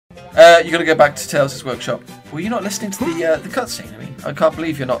You got to go back to Tails' workshop. Were you not listening to the cutscene? I mean, I can't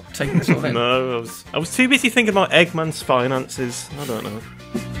believe you're not taking this all in. No, I was too busy thinking about Eggman's finances. I don't know.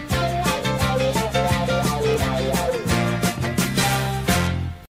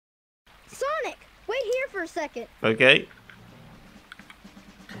 Sonic, wait here for a second. Okay.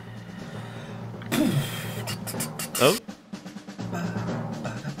 Oh.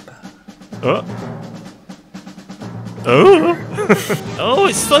 Oh. Oh. Oh,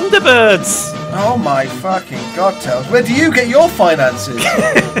 it's Thunderbirds. Oh my fucking god, Tails. Where do you get your finances?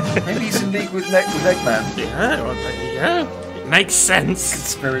 Maybe he's in league with Eggman. Yeah, well, there you go. It makes sense.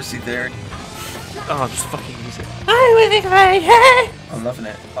 Conspiracy theory. Oh, just fucking use it. I'm loving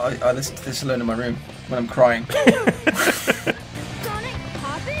it. I listen to this alone in my room when I'm crying. Sonic,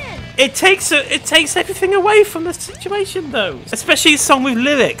 hop in. It takes everything away from the situation, though. Especially a song with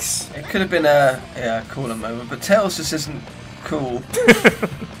lyrics. It could have been a cooler moment, but Tails just isn't cool.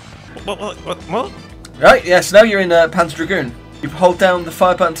 What? Right, yes, now you're in Panzer Dragoon. You hold down the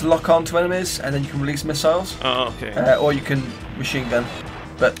fire button to lock on to enemies, and then you can release missiles. Oh, okay. Or you can machine gun,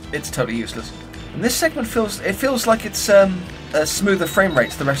 but it's totally useless. And this segment feels like it's a smoother frame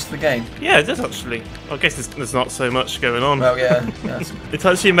rate to the rest of the game. Yeah, it does actually. I guess there's not so much going on. Well, yeah. It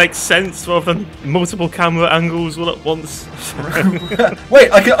actually makes sense rather than multiple camera angles all at once.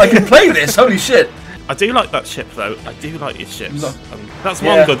 Wait, I can play this. Holy shit! I do like that ship though. I do like your ships. Look. That's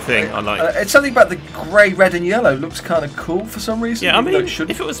one good thing I like. It's something about the grey, red, and yellow looks kind of cool for some reason. Yeah, I mean, if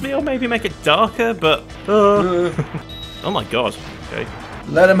it was me, I'd maybe make it darker, but oh my god. Okay.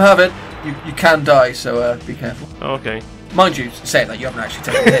 Let him have it. You can die, so be careful. Oh, okay. Mind you, saying that you haven't actually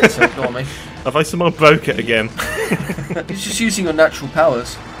taken a hit, so ignore me. Have I somehow broke it again? It's just using your natural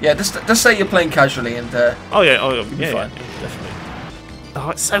powers. Yeah, just say you're playing casually and. Oh yeah, yeah, definitely. Oh,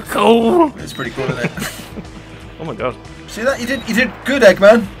 it's so cool. It's pretty cool, isn't it? Oh my god. See that? You did good,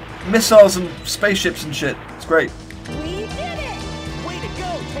 Eggman. Missiles and spaceships and shit. It's great. We did it! Way to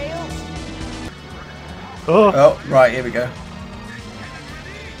go, Tails! Oh, right, here we go.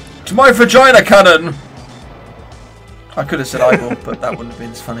 To my vagina cannon! I could have said eyeball, but that wouldn't have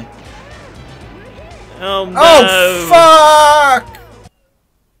been as funny. Oh no! Oh fuck!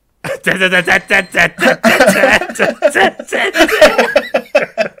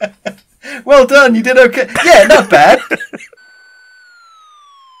 Well done, you did okay. Yeah, not bad.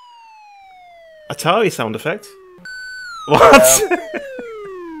 Atari sound effect. What?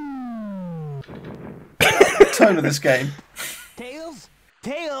 Tone of this game. Tails?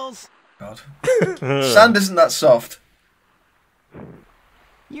 Tails! God. Sand isn't that soft.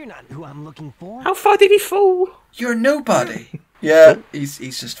 You're not who I'm looking for. How far did he fall? You're nobody. Yeah, he's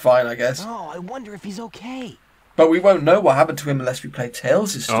just fine, I guess. Oh, I wonder if he's okay. But we won't know what happened to him unless we play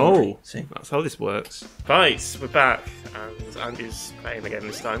Tails' story. Oh, see? That's how this works. Right, we're back, and Andy's playing again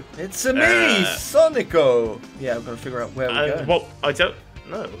this time. It's me, Sonico! Yeah, I'm going to figure out where we're going. Well, I don't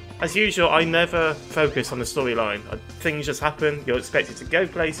know. As usual, I never focus on the storyline. Things just happen, you're expected to go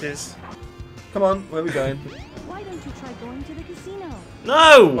places. Come on, where are we going? Why don't you try going to the casino?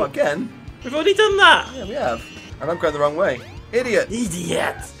 No! What, again? We've already done that! Yeah, we have. And I'm going the wrong way. Idiot!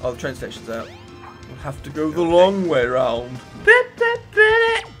 Idiot! Oh, the train station's out. We'll have to go the long way round.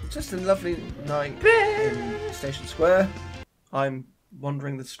 Just a lovely night in Station Square. I'm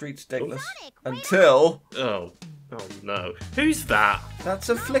wandering the streets dateless until... Oh no. Who's that? That's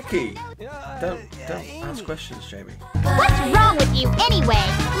a flicky. Don't ask questions, Jamie. What's wrong with you anyway?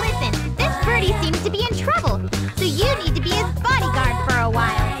 Listen, this birdie seems to be in trouble, so you need to be his bodyguard for a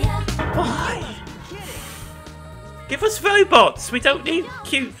while. Why? Give us robots. We don't need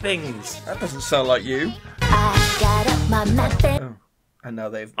cute things. That doesn't sound like you. I got up my method. Oh, and now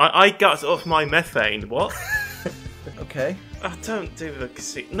they've... I got off my methane. What? Okay. Oh, don't do the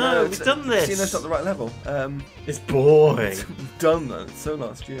casino. No, we've done this. Casino's not the right level. It's boring. We've done that. It's so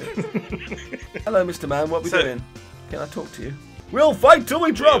last year. Hello, Mr. Man. What are we doing? Can I talk to you? We'll fight till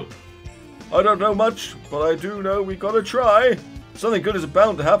we drop. I don't know much, but I do know we gotta try. Something good is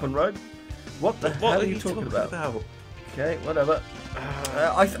bound to happen, right? What the hell are you talking about? Okay, whatever.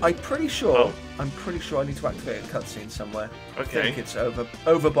 I'm pretty sure. Oh. I'm pretty sure I need to activate a cutscene somewhere. Okay. I think it's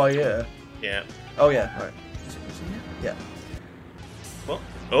over by here. Yeah. Oh yeah, right. Is it here? Yeah. What?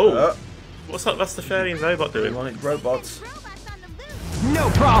 Oh. What's that? That's the fairy and robot doing. Demonic robots. No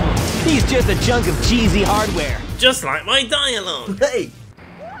problem. He's just a chunk of cheesy hardware. Just like my dialogue. Hey.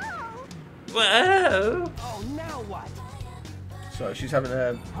 Whoa. Oh, now what? So she's having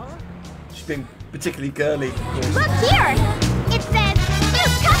a. She's being particularly girly. Look here! It says, you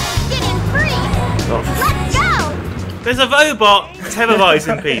touched it in free! Let's go! There's a robot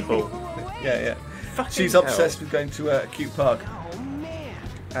terrorizing people. Yeah. Fucking She's hell. obsessed with going to a cute park. Oh, man.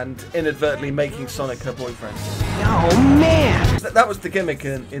 and inadvertently making Sonic her boyfriend. Oh, man! That was the gimmick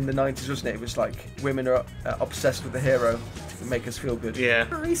in the 90s, wasn't it? It was like women are obsessed with the hero to make us feel good. Yeah.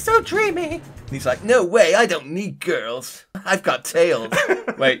 Oh, he's so dreamy. And he's like, no way, I don't need girls. I've got tails.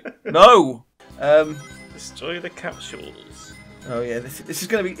 Wait, no. Destroy the capsules. Oh yeah, this is it's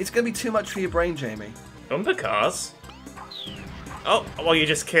gonna be too much for your brain, Jamie. Bumper cars? Oh, well, you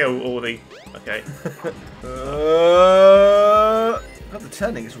just kill all the... Okay. God, the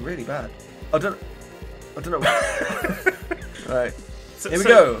turning is really bad. I don't know. Right, here we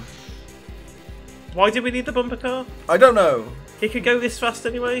go. Why did we need the bumper car? I don't know. He could go this fast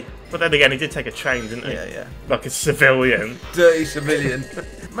anyway. But then again, he did take a train, didn't he? Yeah. Like a civilian. Dirty civilian.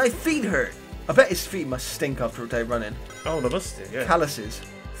 My feet hurt. I bet his feet must stink after a day running. Oh, they must do, yeah. Calluses.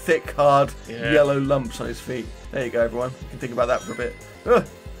 Thick, hard, Yeah. yellow lumps on his feet. There you go, everyone. You can think about that for a bit. Ugh.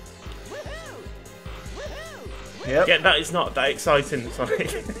 Yep. Yeah, that is not that exciting,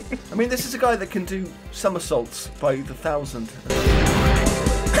 Sonic. I mean, this is a guy that can do somersaults by the 1,000.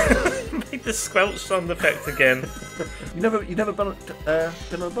 Make the squelch sound effect again. You never been on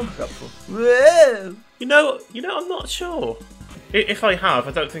a bumper car before? Whoa! You know, I'm not sure. If I have,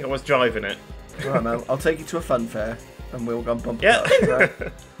 I don't think I was driving it. Alright, man. I'll take you to a fun fair, and we'll go on bumper Yeah. cars. Right?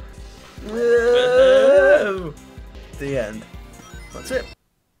 Whoa! The end. That's it.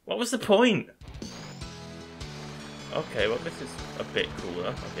 What was the point? Okay, well, this is a bit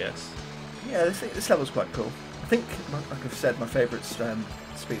cooler, I guess. Yeah, this level's quite cool. I think, like I've said, my favourite's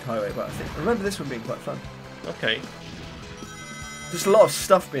Speed Highway, but I remember this one being quite fun. Okay. Just a lot of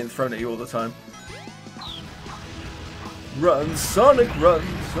stuff being thrown at you all the time. Run, Sonic, run,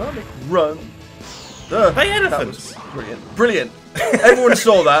 Sonic, run. Hey, elephants! That was brilliant. Brilliant! Everyone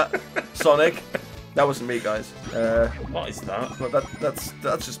saw that, Sonic. That wasn't me, guys. What is that? Well, that's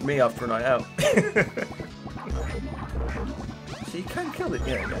just me after a night out. So you can kill it,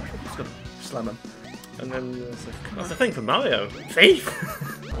 yeah. Just gotta slam him. And then there's a thing for Mario. Thief!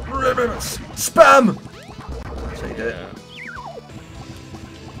 Spam! So you do it.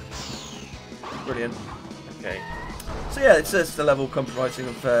 Brilliant. Okay. So yeah, it's just a level comprising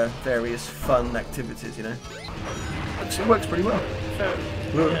of various fun activities, you know. It works pretty well.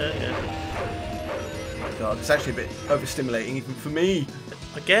 Yeah. God, it's actually a bit overstimulating even for me.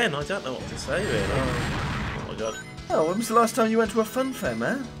 Again, I don't know what to say really. Oh my god. Oh, when was the last time you went to a fun fair,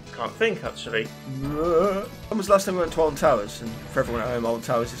 man? Can't think actually. When was the last time we went to Alton Towers? And for everyone at home, Alton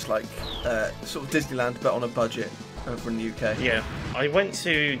Towers is like sort of Disneyland, but on a budget over in the UK. Yeah. I went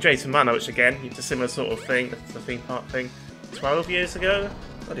to Drayton Manor, which again, it's a similar sort of thing, the theme park thing, 12 years ago.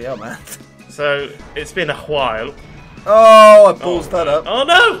 Bloody hell, man. So, it's been a while. Oh, I ballsed that up. Oh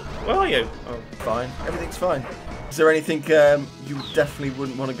no! Where are you? Oh. Fine. Everything's fine. Is there anything you definitely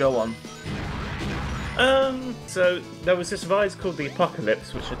wouldn't want to go on? So there was this ride called the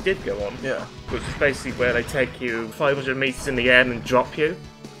Apocalypse, which I did go on. Yeah. Which is basically where they take you 500 meters in the air and then drop you.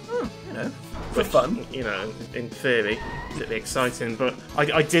 You know, for fun. You know, in theory, it's a bit exciting. But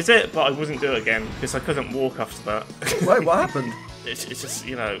I did it, but I wouldn't do it again because I couldn't walk after that. Wait, what happened? It's just,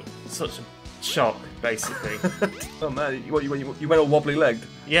 you know, such a shock, basically. Oh man, you went all wobbly-legged.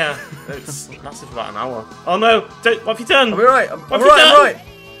 Yeah, it's lasted for about an hour. Oh no! What have you done? I'm alright. I'm What have you done? alright.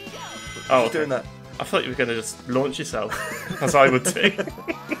 Oh, Doing that. I thought you were going to just launch yourself, as I would do.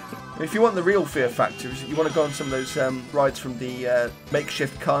 If you want the real fear factor, you want to go on some of those rides from the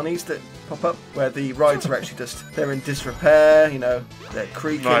makeshift carnies that pop up, where the rides are actually they're in disrepair, you know, they're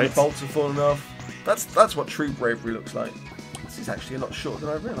creaking, Right. the bolts are falling off. That's what true bravery looks like. This is actually a lot shorter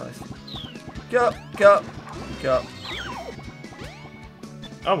than I realised. Get up, get up, get up.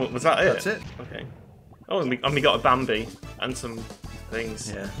 Oh, was that it? That's it. Okay. Oh, and we got a Bambi and some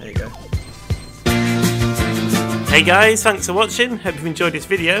things. Yeah, there you go. Hey guys, thanks for watching. Hope you've enjoyed this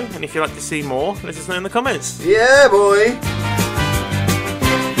video, and if you'd like to see more, let us know in the comments. Yeah, boy.